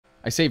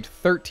I saved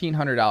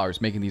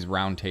 $1,300 making these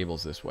round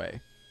tables this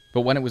way.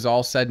 But when it was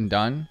all said and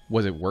done,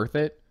 was it worth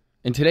it?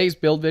 In today's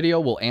build video,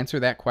 we'll answer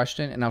that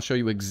question and I'll show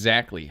you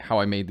exactly how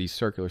I made these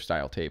circular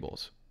style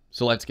tables.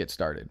 So let's get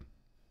started.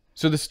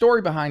 So the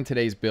story behind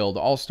today's build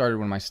all started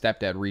when my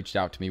stepdad reached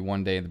out to me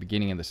one day at the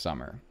beginning of the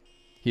summer.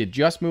 He had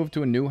just moved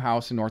to a new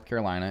house in North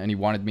Carolina and he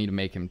wanted me to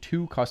make him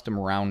 2 custom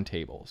round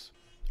tables.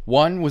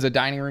 One was a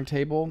dining room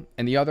table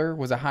and the other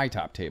was a high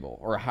top table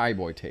or a high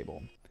boy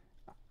table.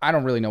 I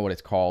don't really know what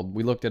it's called.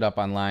 We looked it up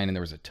online and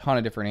there was a ton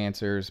of different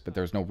answers, but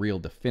there's no real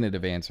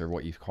definitive answer of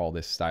what you call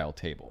this style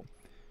table.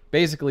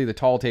 Basically, the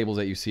tall tables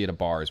that you see at a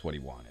bar is what he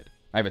wanted.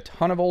 I have a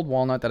ton of old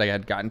walnut that I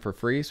had gotten for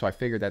free, so I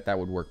figured that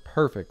would work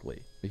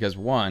perfectly. Because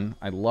 1,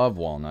 I love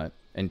walnut,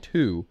 and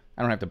 2,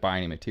 I don't have to buy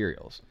any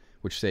materials,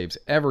 which saves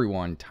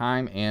everyone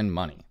time and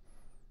money.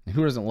 And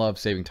who doesn't love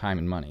saving time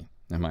and money?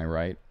 Am I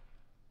right?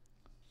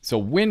 So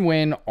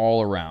win-win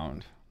all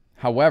around.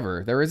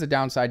 However, there is a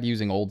downside to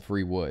using old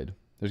free wood.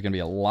 There's going to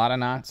be a lot of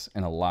knots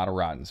and a lot of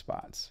rotten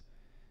spots.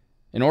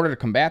 In order to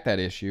combat that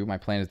issue, my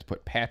plan is to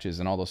put patches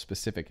in all those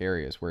specific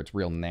areas where it's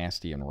real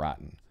nasty and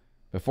rotten.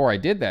 Before I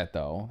did that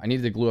though, I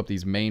needed to glue up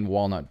these main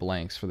walnut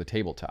blanks for the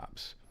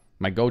tabletops.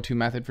 My go-to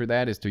method for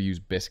that is to use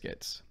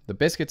biscuits. The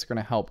biscuits are going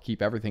to help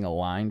keep everything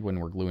aligned when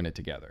we're gluing it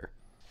together.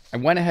 I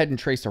went ahead and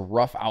traced a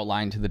rough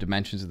outline to the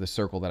dimensions of the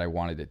circle that I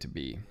wanted it to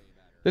be.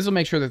 This will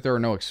make sure that there are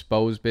no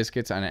exposed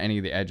biscuits on any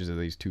of the edges of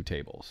these 2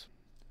 tables.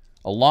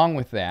 Along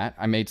with that,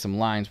 I made some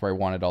lines where I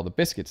wanted all the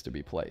biscuits to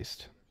be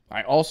placed.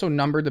 I also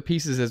numbered the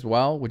pieces as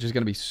well, which is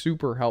going to be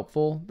super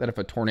helpful, that if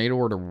a tornado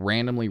were to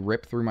randomly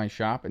rip through my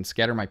shop and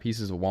scatter my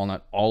pieces of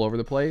walnut all over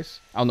the place,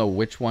 I'll know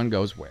which one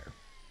goes where.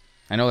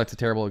 I know that's a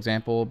terrible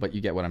example, but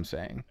you get what I'm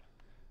saying.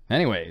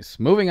 Anyways,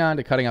 moving on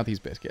to cutting out these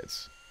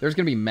biscuits. There's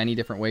going to be many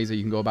different ways that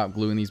you can go about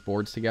gluing these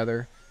boards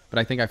together, but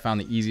I think I found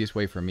the easiest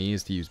way for me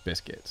is to use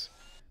biscuits.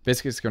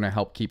 Biscuits are going to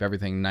help keep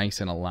everything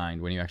nice and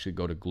aligned when you actually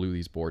go to glue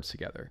these boards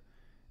together.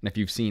 And if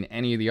you've seen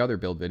any of the other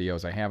build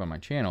videos I have on my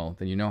channel,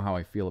 then you know how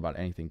I feel about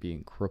anything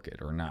being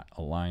crooked or not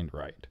aligned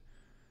right.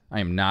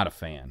 I am not a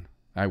fan.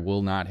 I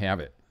will not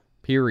have it.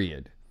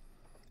 Period.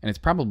 And it's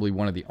probably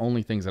one of the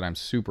only things that I'm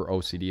super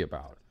OCD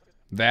about.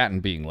 That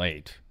and being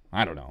late.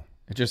 I don't know.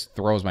 It just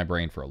throws my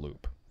brain for a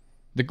loop.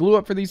 The glue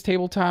up for these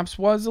tabletops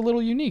was a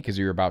little unique, as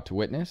you're about to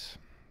witness.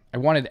 I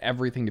wanted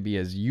everything to be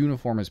as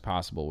uniform as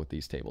possible with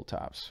these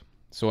tabletops.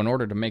 So in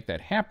order to make that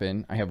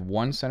happen, I have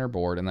 1 center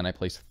board and then I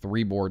place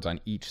 3 boards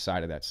on each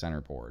side of that center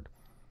board.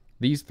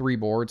 These 3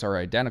 boards are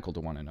identical to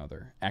one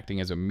another,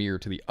 acting as a mirror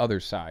to the other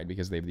side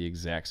because they have the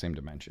exact same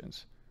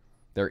dimensions.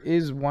 There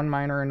is one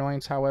minor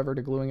annoyance, however,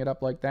 to gluing it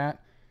up like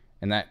that,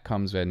 and that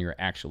comes when you're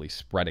actually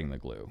spreading the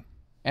glue.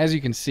 As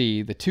you can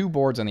see, the 2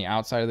 boards on the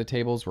outside of the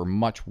tables were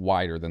much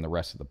wider than the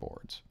rest of the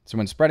boards. So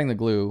when spreading the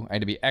glue, I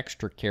had to be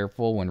extra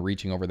careful when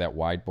reaching over that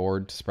wide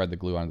board to spread the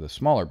glue onto the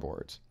smaller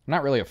boards. I'm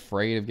not really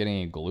afraid of getting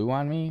any glue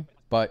on me,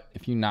 but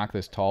if you knock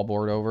this tall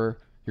board over,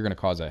 you're going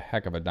to cause a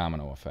heck of a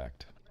domino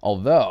effect.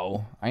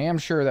 Although, I am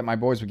sure that my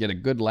boys would get a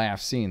good laugh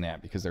seeing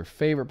that because their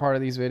favorite part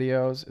of these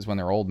videos is when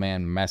their old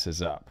man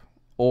messes up.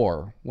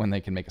 Or when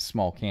they can make a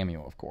small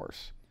cameo, of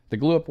course. The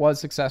glue up was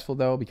successful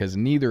though because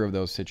neither of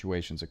those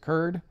situations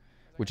occurred,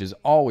 which is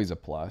always a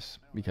plus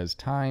because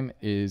time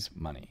is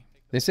money.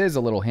 This is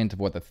a little hint of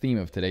what the theme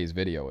of today's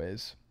video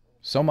is.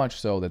 So much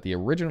so that the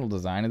original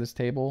design of this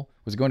table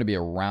was going to be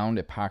a round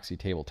epoxy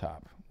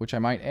tabletop, which I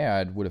might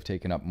add would have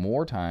taken up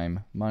more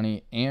time,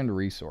 money, and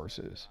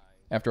resources.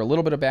 After a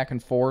little bit of back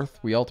and forth,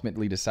 we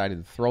ultimately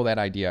decided to throw that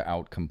idea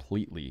out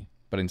completely,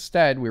 but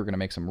instead we were going to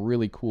make some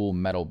really cool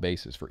metal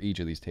bases for each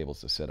of these tables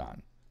to sit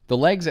on. The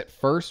legs at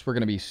first were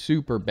going to be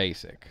super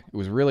basic. It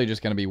was really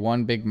just going to be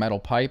one big metal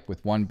pipe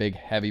with one big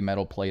heavy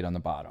metal plate on the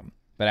bottom.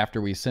 But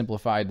after we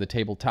simplified the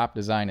tabletop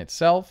design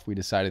itself, we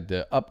decided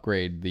to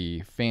upgrade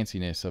the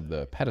fanciness of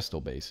the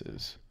pedestal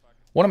bases.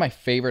 One of my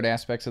favorite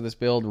aspects of this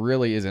build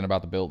really isn't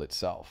about the build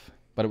itself,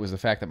 but it was the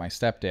fact that my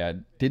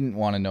stepdad didn't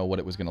want to know what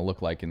it was going to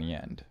look like in the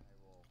end.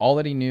 All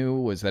that he knew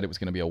was that it was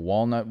going to be a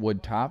walnut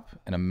wood top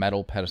and a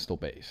metal pedestal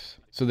base.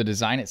 So the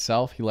design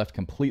itself he left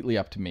completely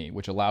up to me,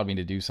 which allowed me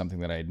to do something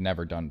that I had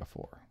never done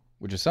before.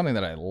 Which is something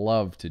that I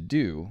love to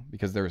do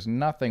because there's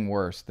nothing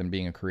worse than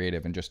being a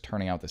creative and just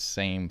turning out the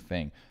same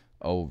thing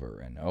over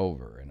and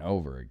over and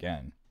over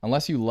again.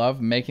 Unless you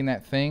love making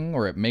that thing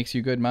or it makes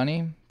you good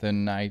money,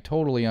 then I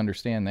totally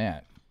understand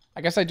that.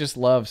 I guess I just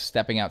love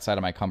stepping outside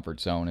of my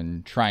comfort zone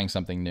and trying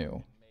something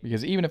new.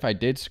 Because even if I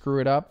did screw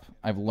it up,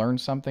 I've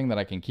learned something that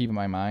I can keep in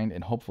my mind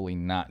and hopefully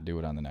not do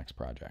it on the next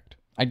project.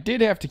 I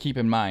did have to keep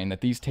in mind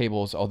that these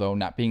tables, although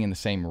not being in the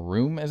same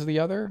room as the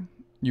other,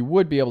 you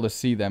would be able to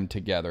see them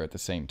together at the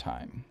same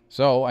time.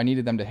 So I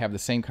needed them to have the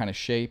same kind of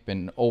shape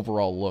and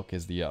overall look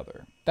as the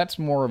other. That's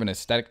more of an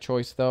aesthetic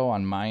choice though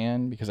on my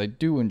end because I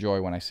do enjoy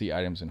when I see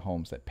items in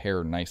homes that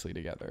pair nicely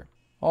together.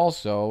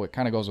 Also, it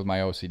kind of goes with my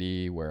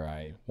OCD where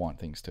I want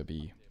things to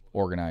be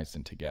organized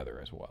and together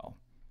as well.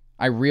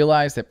 I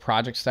realize that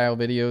project style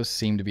videos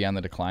seem to be on the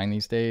decline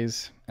these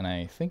days, and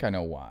I think I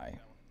know why.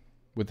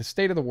 With the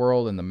state of the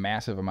world and the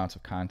massive amounts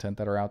of content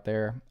that are out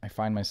there, I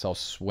find myself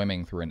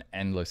swimming through an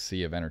endless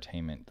sea of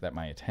entertainment that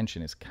my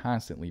attention is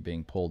constantly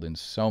being pulled in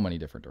so many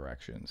different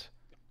directions.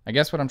 I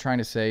guess what I'm trying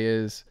to say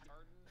is,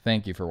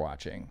 thank you for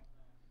watching.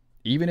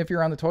 Even if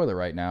you're on the toilet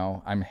right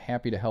now, I'm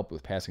happy to help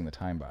with passing the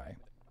time by.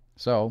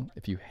 So,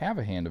 if you have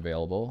a hand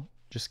available,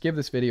 just give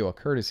this video a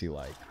courtesy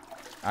like.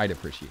 I'd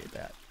appreciate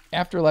that.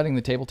 After letting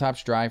the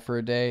tabletops dry for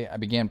a day, I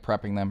began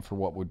prepping them for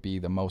what would be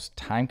the most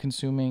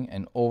time-consuming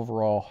and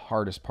overall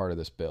hardest part of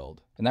this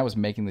build, and that was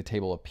making the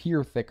table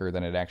appear thicker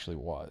than it actually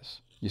was.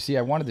 You see,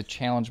 I wanted to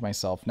challenge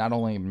myself not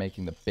only in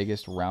making the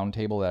biggest round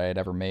table that I had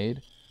ever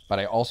made, but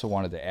I also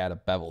wanted to add a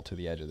bevel to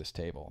the edge of this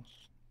table.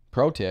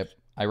 Pro tip,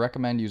 I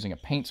recommend using a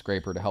paint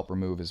scraper to help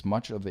remove as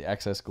much of the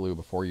excess glue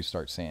before you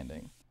start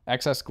sanding.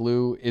 Excess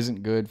glue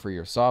isn't good for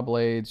your saw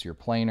blades, your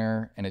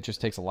planer, and it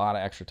just takes a lot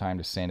of extra time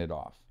to sand it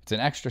off. It's an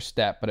extra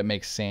step, but it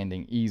makes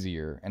sanding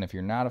easier, and if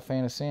you're not a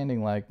fan of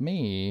sanding like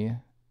me,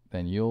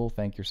 then you'll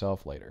thank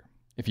yourself later.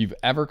 If you've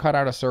ever cut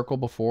out a circle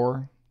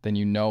before, then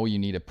you know you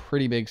need a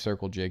pretty big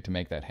circle jig to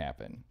make that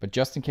happen. But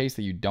just in case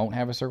that you don't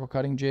have a circle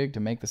cutting jig to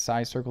make the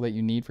size circle that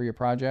you need for your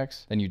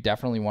projects, then you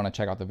definitely want to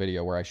check out the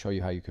video where I show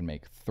you how you can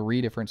make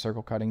 3 different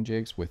circle cutting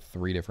jigs with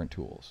 3 different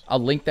tools. I'll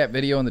link that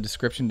video in the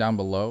description down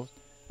below.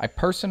 I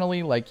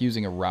personally like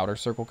using a router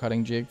circle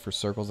cutting jig for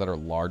circles that are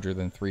larger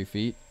than 3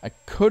 feet. I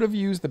could have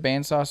used the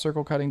bandsaw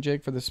circle cutting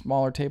jig for the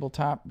smaller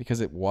tabletop because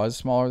it was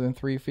smaller than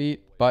 3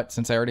 feet, but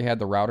since I already had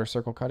the router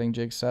circle cutting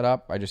jig set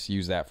up, I just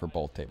used that for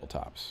both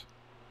tabletops.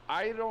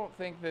 I don't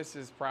think this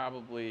is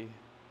probably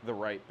the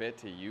right bit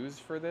to use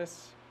for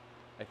this.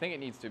 I think it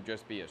needs to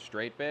just be a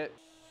straight bit.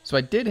 So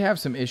I did have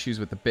some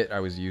issues with the bit I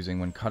was using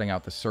when cutting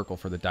out the circle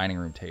for the dining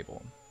room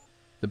table.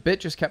 The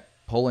bit just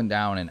kept pulling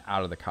down and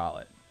out of the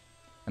collet.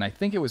 And I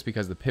think it was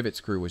because the pivot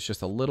screw was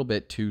just a little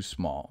bit too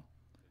small.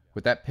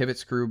 With that pivot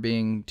screw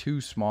being too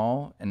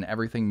small and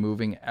everything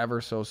moving ever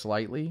so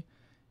slightly,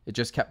 it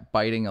just kept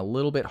biting a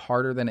little bit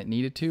harder than it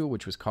needed to,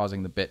 which was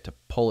causing the bit to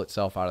pull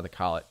itself out of the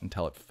collet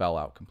until it fell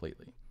out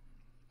completely.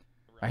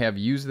 I have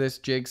used this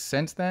jig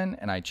since then,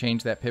 and I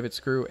changed that pivot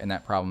screw, and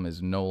that problem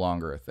is no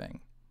longer a thing.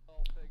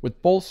 With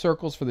both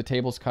circles for the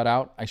tables cut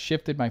out, I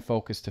shifted my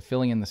focus to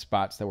filling in the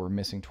spots that were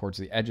missing towards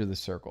the edge of the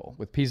circle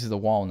with pieces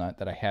of walnut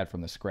that I had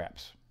from the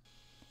scraps.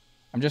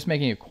 I'm just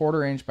making a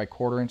 1/4 inch by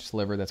 1/4 inch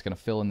sliver that's going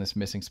to fill in this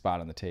missing spot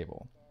on the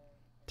table.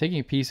 Taking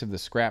a piece of the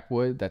scrap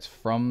wood that's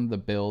from the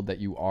build that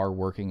you are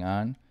working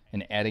on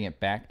and adding it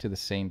back to the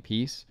same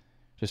piece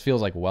just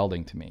feels like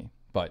welding to me,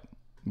 but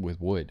with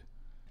wood.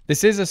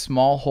 This is a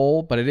small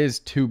hole, but it is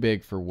too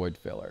big for wood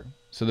filler.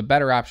 So the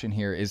better option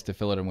here is to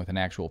fill it in with an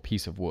actual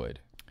piece of wood.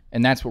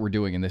 And that's what we're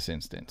doing in this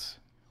instance.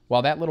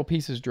 While that little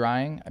piece is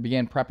drying, I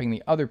began prepping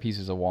the other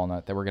pieces of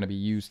walnut that were going to be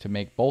used to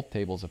make both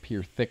tables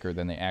appear thicker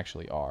than they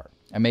actually are.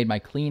 I made my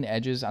clean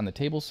edges on the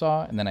table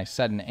saw, and then I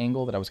set an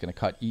angle that I was going to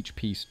cut each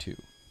piece to.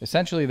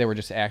 Essentially, they were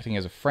just acting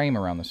as a frame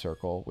around the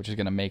circle, which is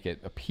going to make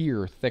it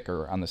appear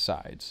thicker on the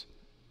sides.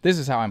 This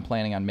is how I'm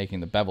planning on making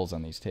the bevels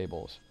on these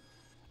tables.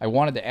 I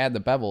wanted to add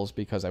the bevels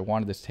because I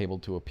wanted this table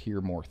to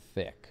appear more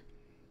thick.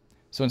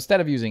 So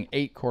instead of using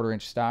 8 1/4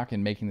 inch stock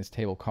and making this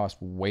table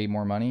cost way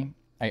more money,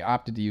 I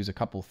opted to use a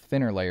couple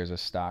thinner layers of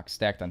stock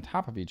stacked on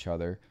top of each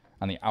other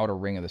on the outer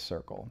ring of the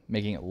circle,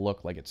 making it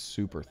look like it's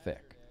super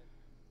thick.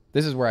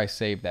 This is where I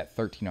saved that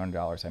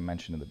 $1,300 I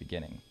mentioned in the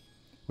beginning.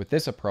 With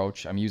this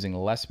approach, I'm using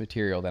less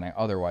material than I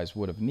otherwise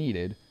would have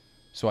needed,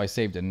 so I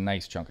saved a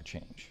nice chunk of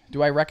change.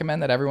 Do I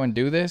recommend that everyone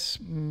do this?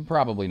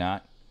 Probably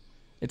not.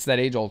 It's that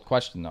age-old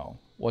question though.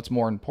 What's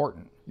more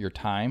important, your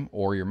time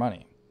or your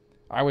money?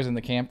 I was in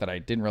the camp that I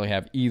didn't really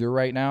have either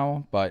right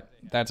now, but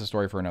that's a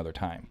story for another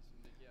time.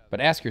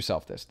 But ask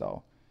yourself this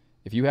though.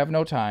 If you have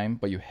no time,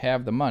 but you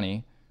have the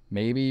money,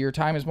 maybe your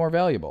time is more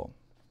valuable.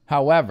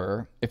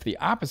 However, if the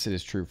opposite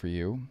is true for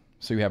you,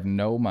 so you have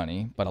no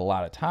money, but a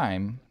lot of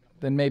time,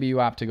 then maybe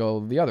you opt to go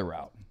the other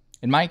route.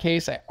 In my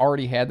case, I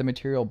already had the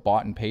material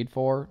bought and paid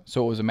for,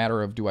 so it was a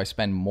matter of do I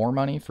spend more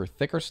money for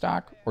thicker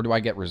stock or do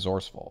I get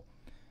resourceful?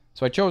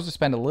 So I chose to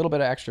spend a little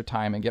bit of extra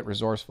time and get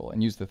resourceful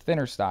and use the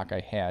thinner stock I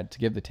had to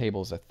give the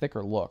tables a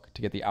thicker look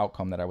to get the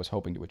outcome that I was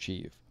hoping to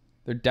achieve.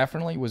 There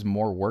definitely was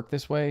more work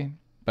this way,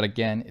 but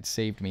again, it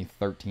saved me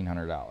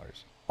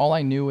 $1,300. All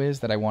I knew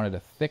is that I wanted a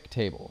thick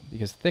table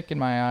because thick in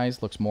my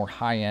eyes looks more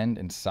high-end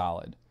and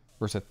solid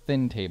versus a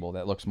thin table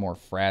that looks more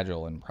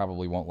fragile and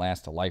probably won't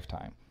last a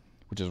lifetime,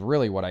 which is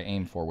really what I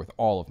aim for with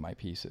all of my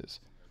pieces.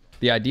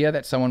 The idea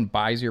that someone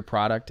buys your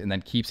product and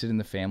then keeps it in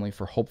the family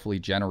for hopefully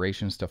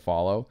generations to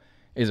follow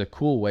is a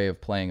cool way of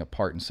playing a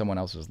part in someone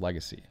else's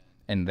legacy.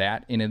 And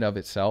that, in and of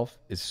itself,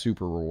 is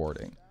super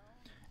rewarding.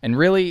 And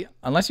really,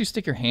 unless you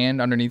stick your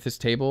hand underneath this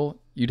table,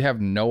 you'd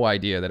have no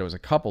idea that it was a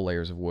couple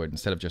layers of wood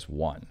instead of just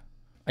one.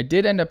 I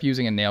did end up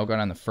using a nail gun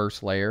on the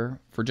first layer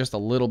for just a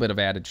little bit of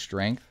added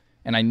strength,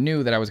 and I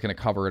knew that I was going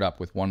to cover it up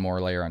with one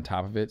more layer on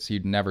top of it, so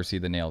you'd never see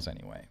the nails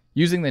anyway.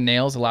 Using the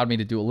nails allowed me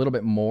to do a little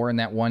bit more in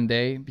that one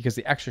day because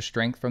the extra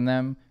strength from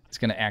them is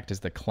going to act as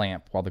the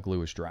clamp while the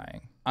glue is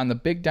drying. On the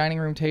big dining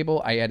room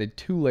table, I added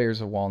 2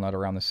 layers of walnut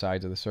around the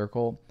sides of the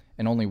circle,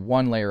 and only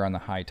one layer on the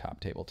high top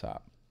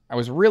tabletop. I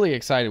was really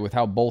excited with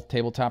how both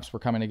tabletops were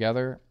coming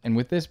together, and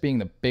with this being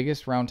the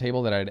biggest round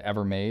table that I'd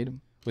ever made,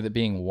 with it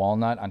being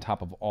walnut on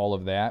top of all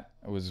of that,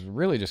 I was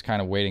really just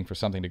kind of waiting for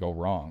something to go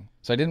wrong.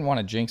 So I didn't want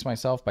to jinx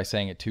myself by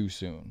saying it too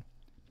soon.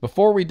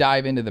 Before we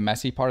dive into the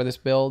messy part of this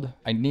build,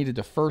 I needed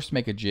to first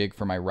make a jig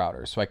for my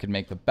router so I could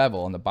make the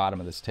bevel on the bottom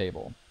of this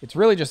table. It's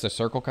really just a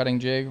circle cutting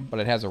jig, but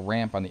it has a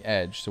ramp on the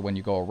edge, so when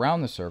you go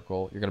around the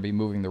circle, you're going to be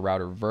moving the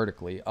router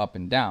vertically up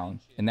and down,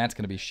 and that's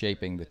going to be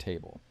shaping the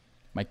table.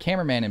 My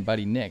cameraman and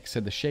buddy Nick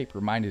said the shape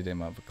reminded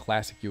him of a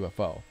classic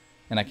UFO,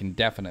 and I can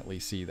definitely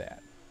see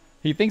that.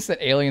 He thinks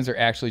that aliens are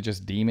actually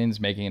just demons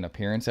making an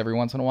appearance every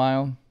once in a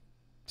while.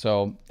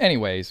 So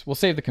anyways, we'll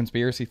save the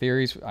conspiracy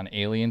theories on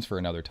aliens for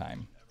another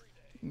time.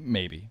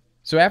 Maybe.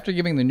 So after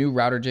giving the new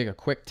router jig a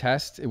quick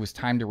test, it was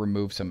time to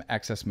remove some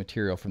excess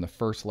material from the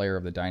first layer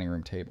of the dining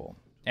room table.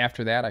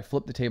 After that, I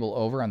flipped the table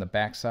over on the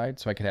back side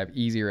so I could have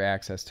easier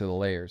access to the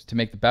layers to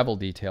make the bevel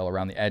detail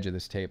around the edge of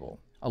this table.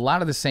 A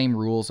lot of the same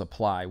rules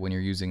apply when you're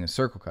using a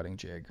circle cutting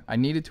jig. I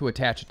needed to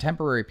attach a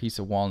temporary piece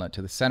of walnut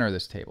to the center of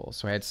this table,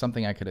 so I had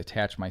something I could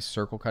attach my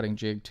circle cutting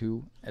jig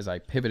to as I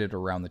pivoted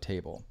around the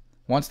table.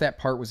 Once that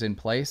part was in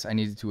place, I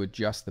needed to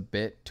adjust the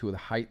bit to the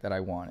height that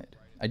I wanted.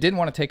 I didn't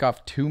want to take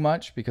off too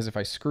much because if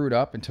I screwed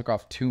up and took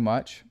off too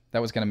much,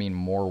 that was going to mean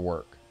more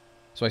work.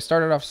 So I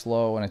started off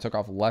slow and I took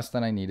off less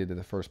than I needed to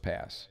the first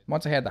pass.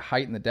 Once I had the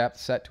height and the depth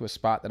set to a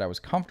spot that I was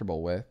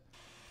comfortable with,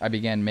 I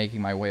began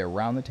making my way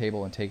around the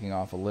table and taking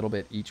off a little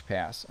bit each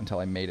pass until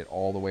I made it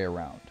all the way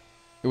around.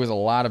 It was a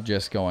lot of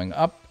just going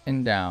up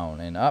and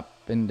down and up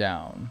and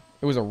down.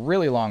 It was a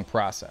really long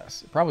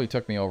process. It probably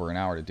took me over an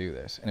hour to do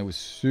this, and it was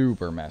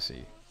super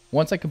messy.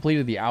 Once I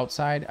completed the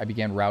outside, I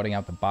began routing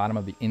out the bottom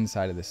of the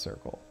inside of this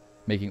circle,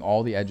 making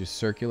all the edges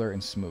circular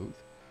and smooth.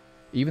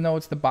 Even though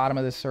it's the bottom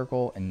of this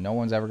circle and no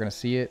one's ever going to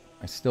see it,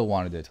 I still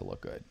wanted it to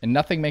look good. And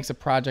nothing makes a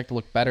project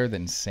look better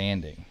than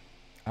sanding.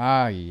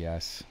 Ah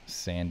yes,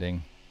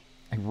 sanding.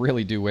 I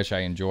really do wish I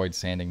enjoyed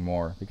sanding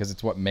more because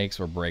it's what makes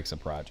or breaks a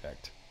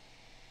project.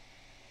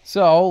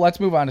 So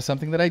let's move on to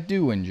something that I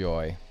do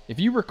enjoy. If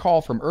you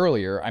recall from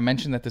earlier, I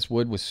mentioned that this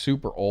wood was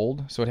super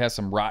old, so it has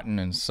some rotten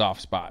and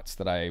soft spots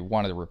that I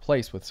wanted to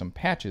replace with some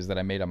patches that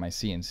I made on my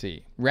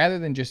CNC. Rather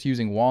than just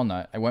using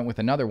walnut, I went with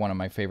another one of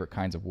my favorite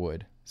kinds of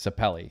wood,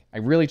 sapelli. I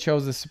really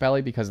chose the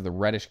sapelli because of the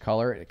reddish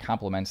color. It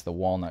complements the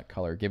walnut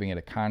color, giving it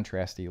a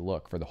contrasty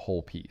look for the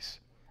whole piece.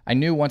 I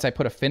knew once I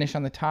put a finish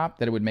on the top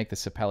that it would make the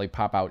sapelli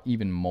pop out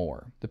even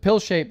more. The pill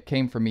shape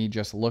came from me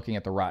just looking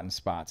at the rotten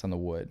spots on the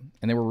wood,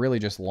 and they were really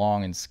just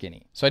long and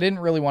skinny. So I didn't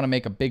really want to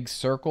make a big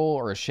circle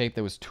or a shape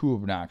that was too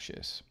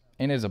obnoxious.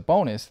 And as a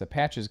bonus, the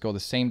patches go the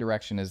same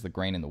direction as the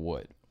grain in the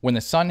wood. When the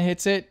sun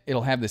hits it,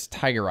 it'll have this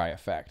tiger eye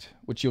effect,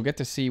 which you'll get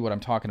to see what I'm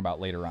talking about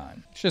later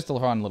on. It's just a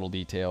fun little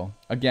detail.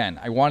 Again,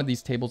 I wanted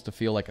these tables to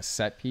feel like a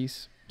set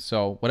piece,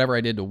 so whatever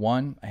I did to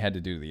one, I had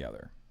to do to the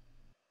other.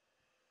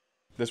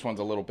 This one's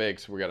a little big,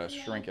 so we gotta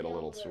shrink it a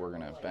little, so we're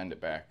gonna bend it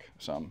back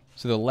some.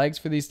 So the legs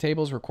for these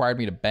tables required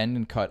me to bend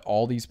and cut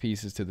all these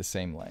pieces to the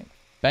same length.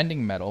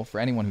 Bending metal, for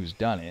anyone who's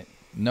done it,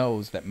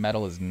 knows that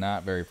metal is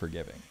not very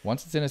forgiving.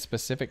 Once it's in a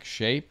specific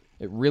shape,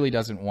 it really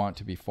doesn't want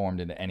to be formed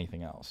into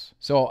anything else.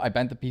 So I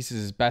bent the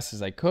pieces as best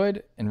as I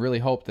could and really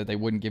hoped that they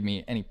wouldn't give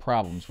me any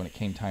problems when it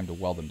came time to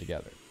weld them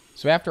together.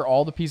 So after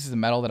all the pieces of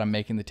metal that I'm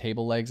making the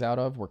table legs out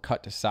of were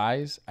cut to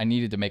size, I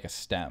needed to make a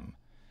stem.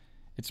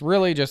 It's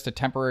really just a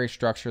temporary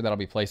structure that I'll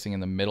be placing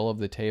in the middle of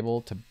the table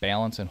to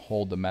balance and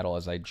hold the metal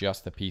as I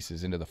adjust the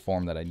pieces into the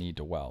form that I need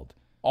to weld.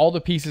 All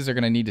the pieces are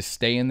going to need to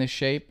stay in this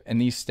shape, and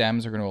these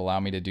stems are going to allow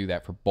me to do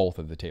that for both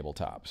of the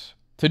tabletops.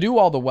 To do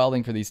all the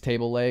welding for these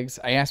table legs,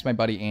 I asked my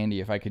buddy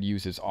Andy if I could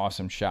use his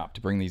awesome shop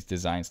to bring these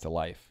designs to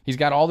life. He's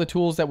got all the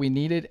tools that we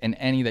needed and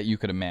any that you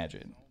could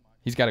imagine.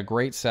 He's got a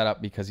great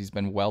setup because he's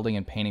been welding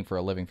and painting for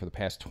a living for the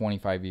past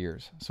 25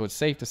 years, so it's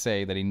safe to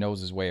say that he knows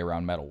his way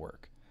around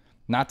metalwork.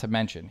 Not to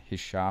mention, his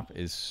shop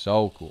is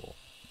so cool.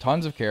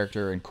 Tons of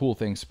character and cool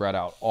things spread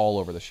out all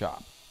over the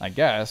shop. I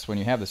guess when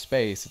you have the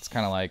space, it's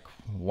kind of like,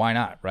 why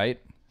not, right?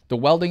 The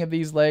welding of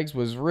these legs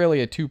was really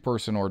a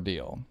two-person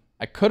ordeal.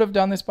 I could have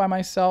done this by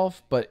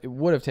myself, but it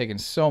would have taken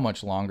so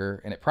much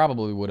longer, and it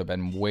probably would have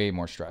been way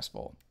more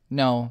stressful.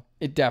 No,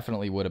 it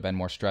definitely would have been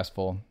more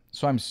stressful,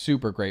 so I'm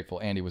super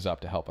grateful Andy was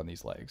up to help on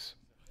these legs.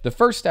 The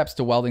first steps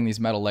to welding these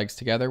metal legs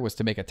together was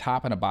to make a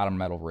top and a bottom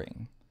metal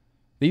ring.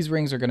 These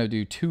rings are going to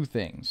do two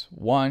things.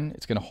 One,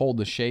 it's going to hold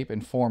the shape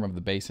and form of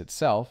the base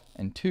itself,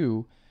 and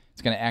two,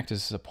 it's going to act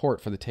as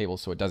support for the table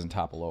so it doesn't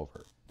topple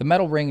over. The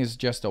metal ring is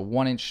just a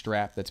 1-inch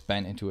strap that's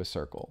bent into a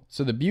circle.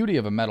 So the beauty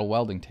of a metal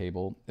welding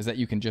table is that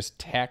you can just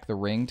tack the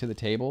ring to the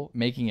table,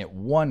 making it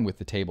one with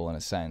the table in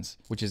a sense,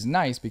 which is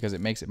nice because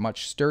it makes it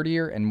much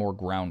sturdier and more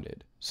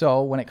grounded.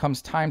 So when it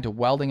comes time to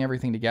welding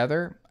everything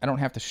together, I don't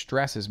have to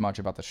stress as much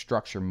about the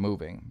structure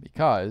moving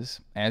because,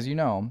 as you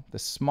know, the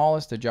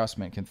smallest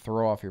adjustment can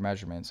throw off your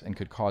measurements and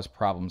could cause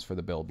problems for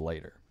the build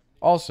later.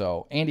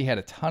 Also, Andy had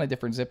a ton of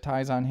different zip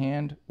ties on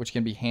hand, which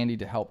can be handy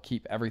to help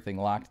keep everything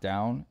locked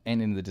down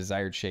and in the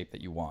desired shape that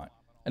you want.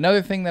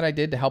 Another thing that I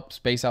did to help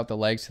space out the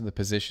legs to the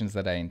positions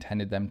that I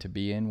intended them to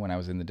be in when I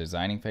was in the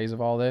designing phase of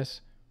all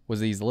this was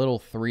these little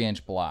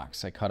 3-inch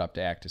blocks I cut up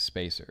to act as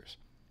spacers.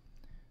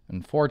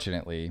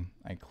 Unfortunately,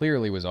 I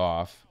clearly was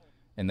off,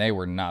 and they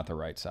were not the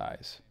right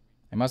size.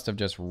 I must have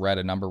just read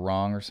a number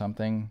wrong or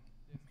something.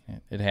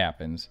 It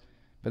happens.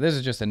 But this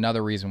is just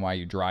another reason why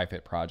you dry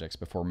fit projects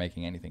before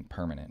making anything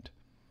permanent.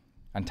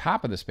 On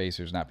top of the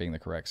spacers not being the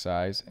correct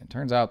size, it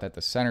turns out that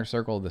the center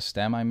circle of the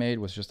stem I made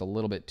was just a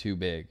little bit too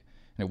big,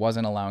 and it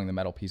wasn't allowing the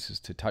metal pieces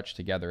to touch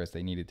together as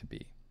they needed to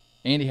be.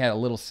 Andy had a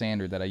little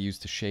sander that I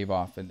used to shave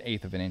off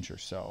 1/8 of an inch or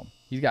so.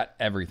 He's got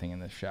everything in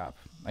this shop,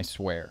 I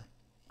swear.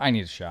 I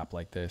need a shop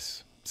like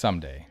this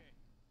someday.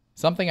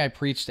 Something I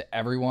preach to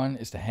everyone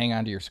is to hang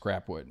on to your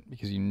scrap wood,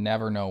 because you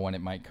never know when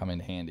it might come in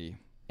handy.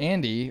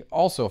 Andy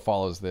also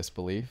follows this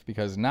belief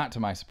because, not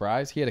to my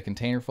surprise, he had a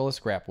container full of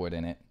scrap wood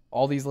in it.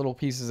 All these little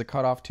pieces of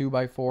cut off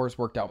 2x4s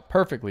worked out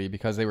perfectly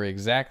because they were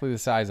exactly the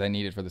size I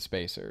needed for the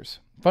spacers.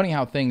 Funny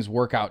how things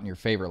work out in your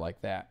favor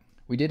like that.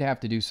 We did have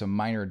to do some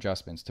minor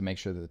adjustments to make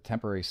sure that the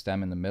temporary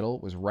stem in the middle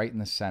was right in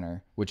the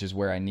center, which is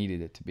where I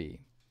needed it to be.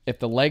 If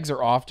the legs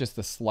are off just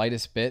the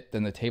slightest bit,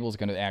 then the table is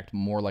going to act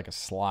more like a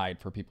slide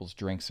for people's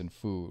drinks and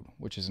food,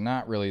 which is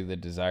not really the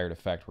desired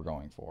effect we're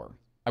going for.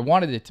 I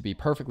wanted it to be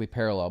perfectly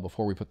parallel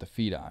before we put the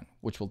feet on,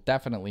 which will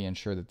definitely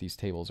ensure that these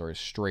tables are as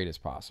straight as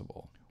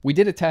possible. We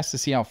did a test to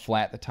see how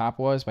flat the top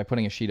was by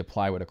putting a sheet of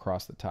plywood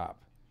across the top.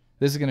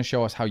 This is going to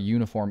show us how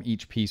uniform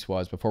each piece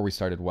was before we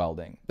started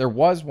welding. There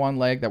was one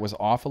leg that was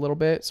off a little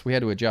bit, so we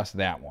had to adjust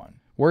that one.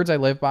 Words I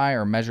live by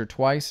are measure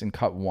twice and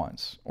cut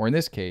once, or in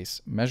this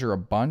case, measure a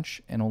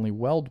bunch and only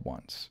weld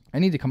once. I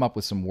need to come up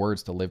with some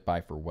words to live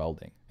by for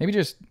welding. Maybe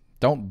just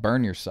don't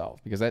burn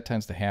yourself, because that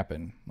tends to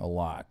happen a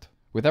lot.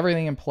 With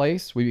everything in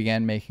place, we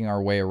began making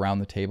our way around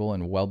the table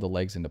and weld the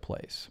legs into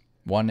place,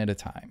 one at a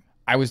time.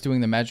 I was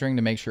doing the measuring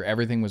to make sure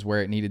everything was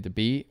where it needed to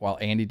be, while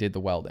Andy did the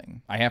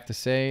welding. I have to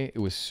say, it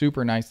was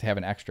super nice to have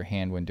an extra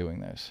hand when doing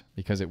this,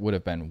 because it would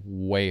have been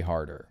way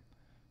harder.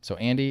 So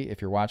Andy,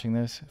 if you're watching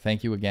this,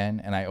 thank you again,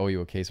 and I owe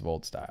you a case of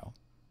Old Style.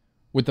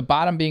 With the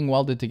bottom being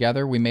welded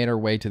together, we made our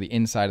way to the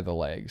inside of the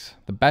legs.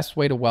 The best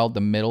way to weld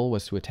the middle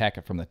was to attack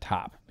it from the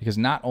top, because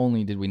not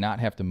only did we not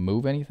have to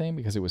move anything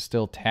because it was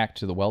still tacked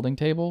to the welding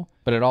table,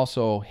 but it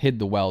also hid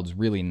the welds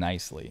really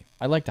nicely.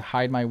 I like to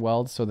hide my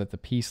welds so that the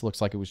piece looks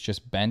like it was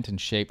just bent and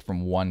shaped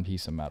from one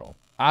piece of metal.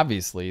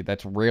 Obviously,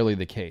 that's rarely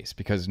the case,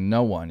 because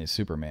no one is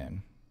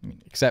Superman.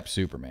 Except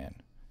Superman.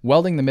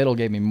 Welding the middle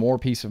gave me more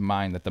peace of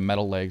mind that the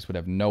metal legs would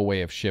have no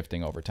way of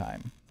shifting over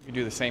time. You can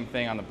do the same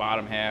thing on the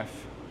bottom half,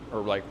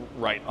 or like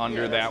right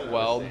under that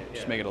weld,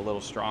 just make it a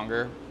little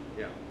stronger.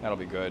 Yeah, that'll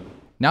be good.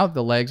 Now that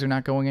the legs are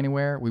not going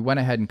anywhere, we went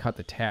ahead and cut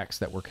the tacks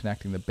that were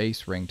connecting the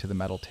base ring to the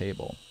metal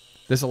table.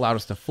 This allowed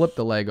us to flip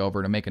the leg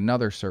over to make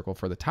another circle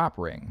for the top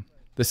ring.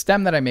 The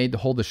stem that I made to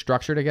hold the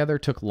structure together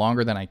took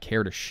longer than I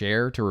care to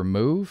share to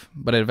remove,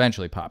 but it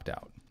eventually popped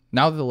out.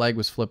 Now that the leg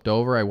was flipped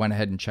over, I went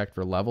ahead and checked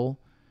for level,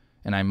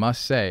 and I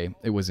must say,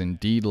 it was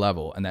indeed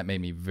level, and that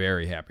made me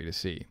very happy to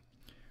see.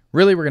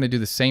 Really, we're going to do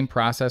the same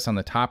process on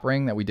the top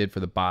ring that we did for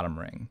the bottom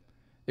ring.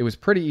 It was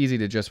pretty easy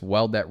to just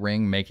weld that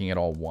ring, making it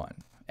all one.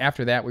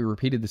 After that, we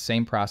repeated the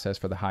same process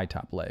for the high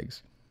top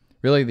legs.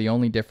 Really, the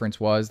only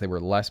difference was they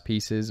were less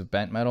pieces of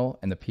bent metal,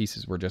 and the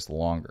pieces were just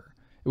longer.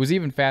 It was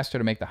even faster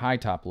to make the high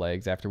top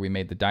legs after we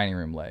made the dining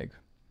room leg.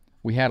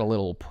 We had a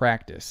little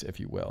practice, if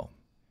you will.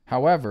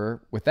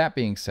 However, with that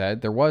being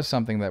said, there was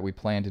something that we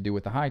planned to do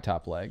with the high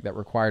top leg that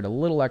required a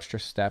little extra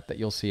step that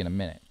you'll see in a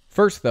minute.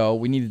 First though,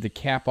 we needed to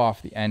cap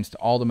off the ends to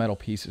all the metal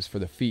pieces for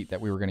the feet that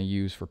we were going to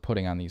use for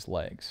putting on these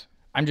legs.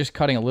 I'm just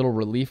cutting a little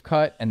relief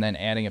cut and then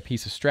adding a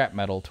piece of strap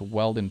metal to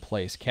weld in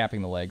place,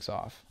 capping the legs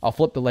off. I'll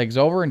flip the legs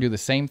over and do the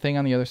same thing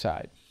on the other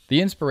side. The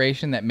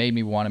inspiration that made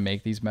me want to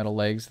make these metal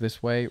legs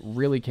this way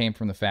really came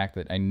from the fact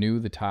that I knew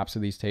the tops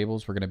of these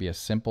tables were going to be a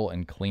simple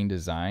and clean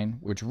design,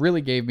 which really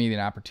gave me the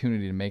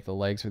opportunity to make the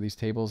legs for these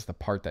tables the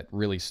part that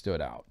really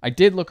stood out. I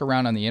did look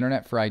around on the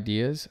internet for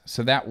ideas,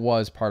 so that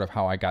was part of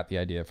how I got the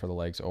idea for the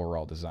legs'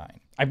 overall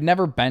design. I've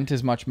never bent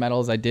as much metal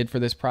as I did for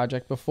this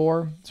project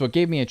before, so it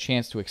gave me a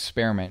chance to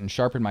experiment and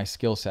sharpen my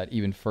skill set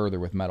even further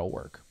with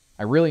metalwork.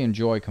 I really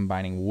enjoy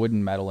combining wood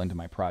and metal into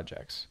my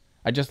projects.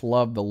 I just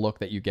love the look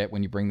that you get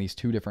when you bring these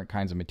two different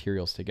kinds of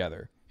materials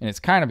together. And it's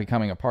kind of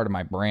becoming a part of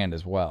my brand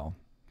as well.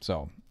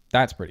 So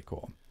that's pretty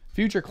cool.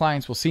 Future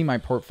clients will see my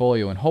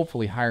portfolio and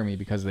hopefully hire me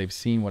because they've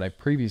seen what I've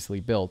previously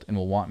built and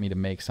will want me to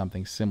make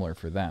something similar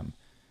for them.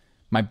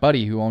 My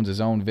buddy who owns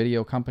his own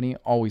video company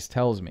always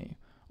tells me,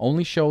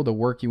 only show the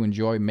work you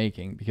enjoy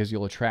making because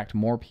you'll attract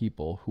more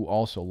people who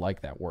also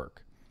like that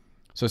work.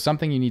 So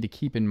something you need to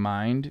keep in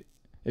mind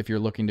if you're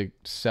looking to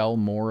sell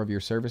more of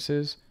your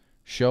services,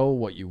 show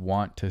what you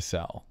want to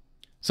sell.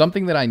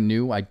 Something that I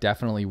knew I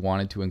definitely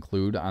wanted to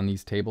include on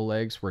these table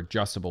legs were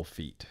adjustable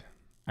feet.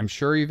 I'm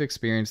sure you've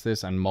experienced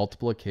this on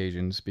multiple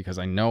occasions because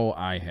I know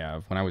I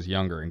have when I was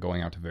younger and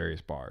going out to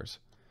various bars.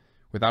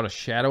 Without a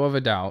shadow of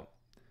a doubt,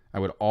 I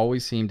would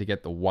always seem to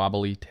get the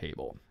wobbly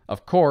table.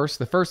 Of course,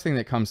 the first thing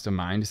that comes to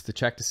mind is to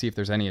check to see if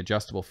there's any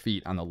adjustable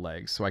feet on the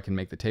legs so I can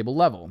make the table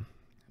level.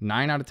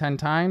 9 out of 10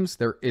 times,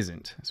 there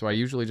isn't, so I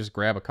usually just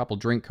grab a couple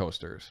drink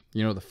coasters.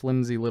 You know, the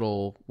flimsy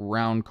little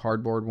round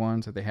cardboard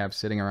ones that they have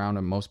sitting around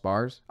in most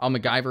bars? I'll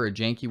MacGyver a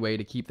janky way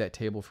to keep that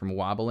table from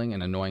wobbling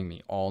and annoying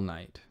me all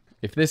night.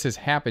 If this has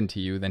happened to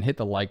you, then hit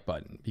the like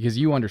button, because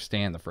you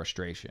understand the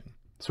frustration.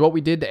 So what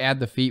we did to add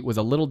the feet was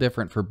a little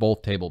different for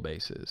both table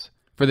bases.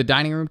 For the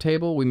dining room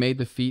table, we made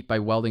the feet by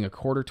welding a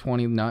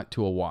 1/4-20 nut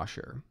to a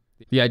washer.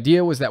 The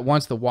idea was that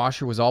once the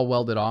washer was all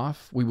welded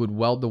off, we would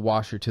weld the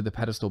washer to the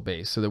pedestal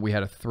base so that we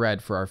had a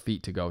thread for our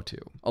feet to go to,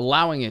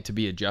 allowing it to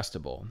be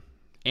adjustable.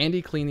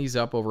 Andy cleaned these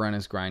up over on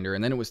his grinder,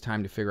 and then it was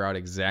time to figure out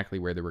exactly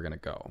where they were going to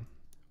go.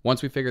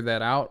 Once we figured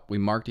that out, we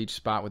marked each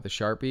spot with a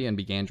Sharpie and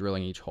began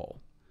drilling each hole.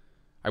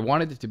 I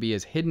wanted it to be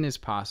as hidden as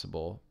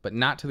possible, but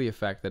not to the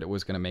effect that it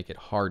was going to make it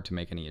hard to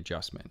make any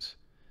adjustments.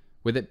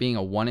 With it being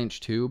a 1-inch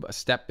tube, a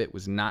step bit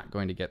was not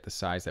going to get the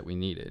size that we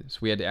needed, so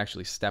we had to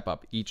actually step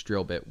up each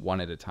drill bit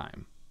one at a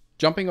time.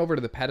 Jumping over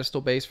to the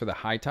pedestal base for the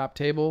high top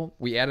table,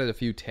 we added a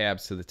few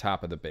tabs to the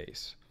top of the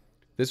base.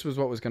 This was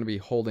what was going to be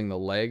holding the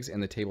legs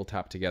and the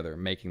tabletop together,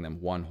 making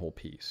them one whole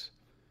piece.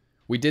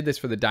 We did this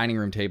for the dining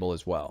room table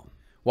as well.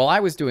 While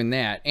I was doing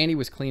that, Andy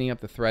was cleaning up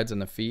the threads on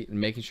the feet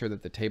and making sure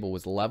that the table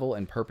was level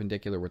and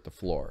perpendicular with the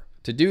floor.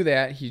 To do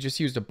that, he just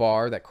used a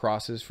bar that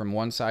crosses from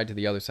one side to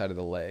the other side of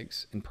the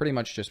legs, and pretty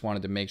much just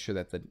wanted to make sure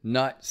that the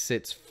nut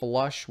sits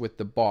flush with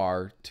the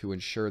bar to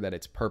ensure that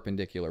it's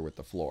perpendicular with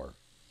the floor.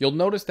 You'll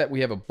notice that we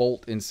have a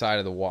bolt inside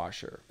of the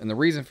washer, and the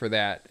reason for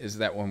that is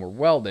that when we're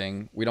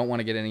welding, we don't want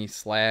to get any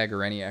slag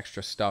or any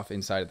extra stuff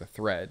inside of the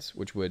threads,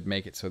 which would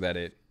make it so that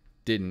it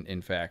didn't,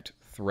 in fact,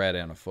 thread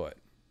on a foot,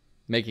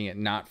 making it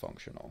not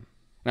functional.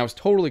 And I was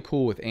totally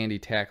cool with Andy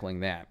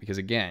tackling that because,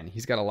 again,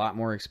 he's got a lot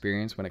more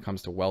experience when it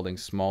comes to welding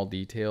small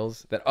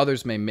details that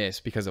others may miss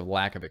because of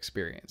lack of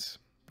experience.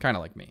 Kind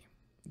of like me.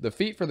 The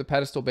feet for the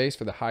pedestal base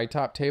for the high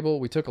top table,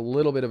 we took a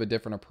little bit of a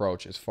different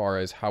approach as far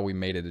as how we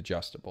made it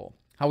adjustable.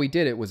 How we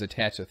did it was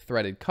attach a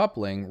threaded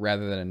coupling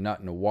rather than a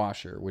nut and a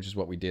washer, which is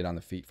what we did on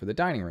the feet for the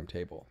dining room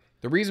table.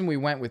 The reason we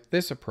went with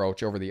this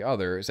approach over the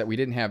other is that we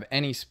didn't have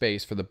any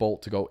space for the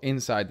bolt to go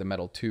inside the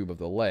metal tube of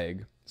the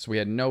leg, so we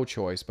had no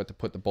choice but to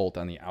put the bolt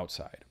on the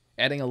outside.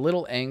 Adding a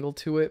little angle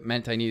to it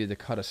meant I needed to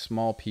cut a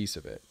small piece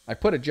of it. I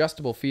put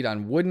adjustable feet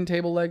on wooden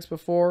table legs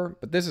before,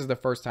 but this is the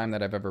first time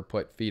that I've ever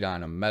put feet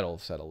on a metal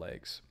set of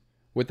legs.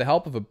 With the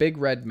help of a big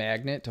red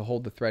magnet to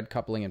hold the thread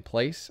coupling in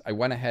place, I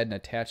went ahead and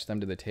attached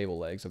them to the table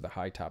legs of the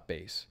high top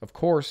base. Of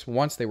course,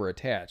 once they were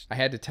attached, I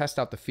had to test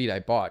out the feet I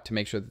bought to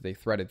make sure that they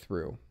threaded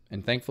through,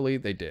 and thankfully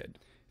they did.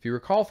 If you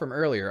recall from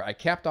earlier, I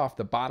capped off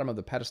the bottom of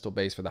the pedestal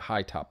base for the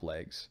high top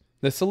legs.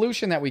 The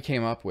solution that we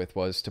came up with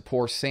was to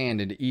pour sand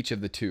into each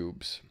of the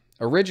tubes.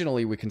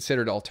 Originally, we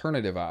considered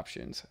alternative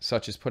options,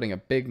 such as putting a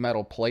big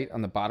metal plate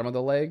on the bottom of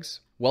the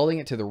legs, welding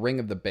it to the ring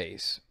of the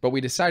base. But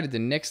we decided to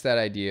nix that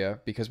idea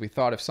because we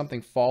thought if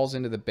something falls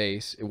into the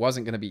base, it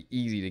wasn't going to be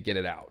easy to get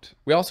it out.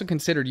 We also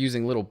considered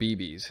using little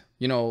BBs.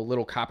 You know,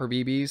 little copper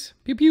BBs?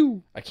 Pew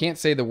pew! I can't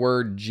say the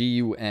word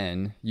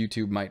G-U-N.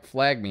 YouTube might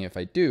flag me if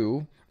I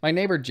do. My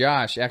neighbor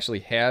Josh actually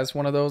has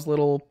one of those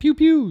little pew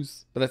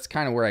pews, but that's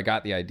kind of where I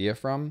got the idea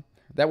from.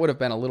 That would have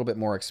been a little bit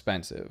more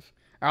expensive.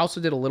 I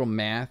also did a little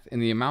math, and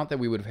the amount that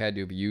we would have had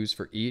to have used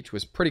for each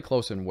was pretty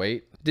close in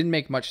weight. It didn't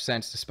make much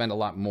sense to spend a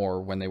lot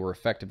more when they were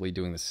effectively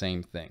doing the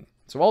same thing.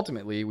 So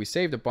ultimately, we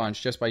saved a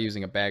bunch just by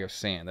using a bag of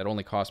sand that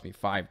only cost me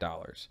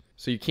 $5.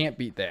 So you can't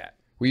beat that.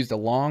 We used a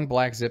long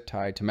black zip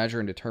tie to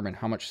measure and determine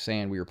how much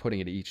sand we were putting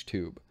into each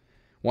tube.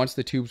 Once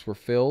the tubes were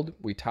filled,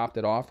 we topped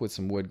it off with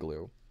some wood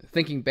glue.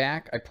 Thinking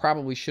back, I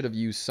probably should have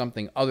used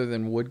something other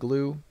than wood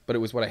glue, but it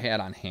was what I had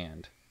on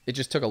hand. It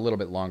just took a little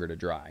bit longer to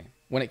dry.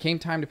 When it came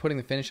time to putting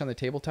the finish on the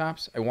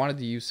tabletops, I wanted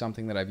to use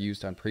something that I've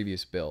used on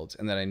previous builds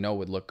and that I know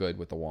would look good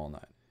with the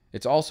walnut.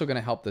 It's also going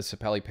to help the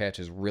sapelli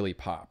patches really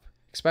pop,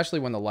 especially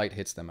when the light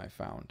hits them, I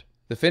found.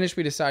 The finish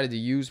we decided to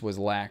use was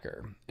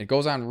lacquer. It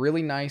goes on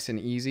really nice and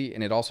easy,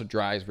 and it also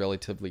dries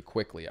relatively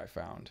quickly, I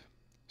found.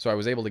 So I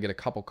was able to get a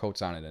couple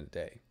coats on it in a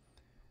day.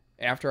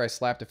 After I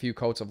slapped a few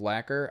coats of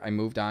lacquer, I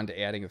moved on to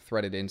adding the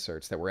threaded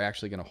inserts that were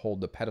actually going to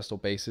hold the pedestal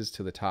bases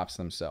to the tops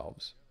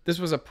themselves. This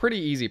was a pretty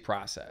easy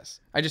process.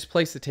 I just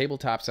placed the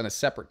tabletops on a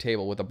separate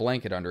table with a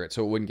blanket under it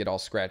so it wouldn't get all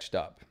scratched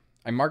up.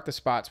 I marked the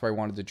spots where I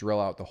wanted to drill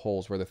out the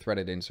holes where the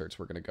threaded inserts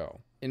were going to go.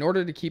 In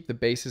order to keep the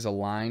bases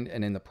aligned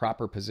and in the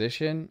proper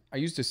position, I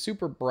used a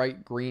super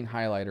bright green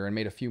highlighter and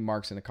made a few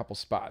marks in a couple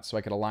spots so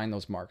I could align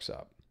those marks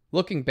up.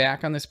 Looking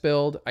back on this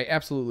build, I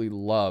absolutely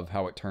love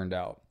how it turned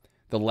out.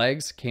 The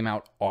legs came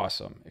out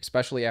awesome,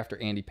 especially after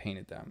Andy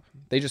painted them.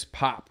 They just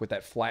pop with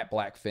that flat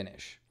black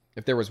finish.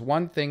 If there was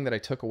one thing that I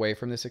took away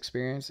from this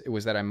experience, it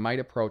was that I might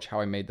approach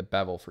how I made the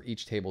bevel for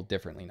each table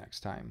differently next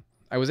time.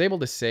 I was able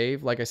to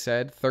save, like I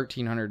said,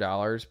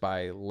 $1,300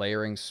 by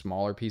layering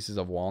smaller pieces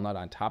of walnut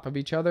on top of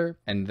each other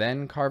and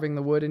then carving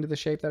the wood into the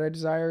shape that I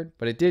desired,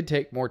 but it did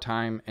take more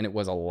time and it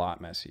was a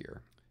lot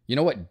messier. You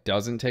know what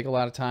doesn't take a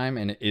lot of time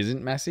and it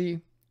isn't messy?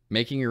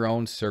 Making your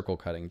own circle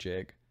cutting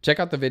jig. Check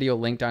out the video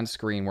linked on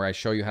screen where I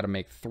show you how to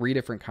make 3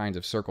 different kinds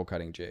of circle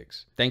cutting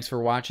jigs. Thanks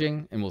for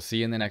watching, and we'll see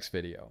you in the next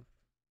video.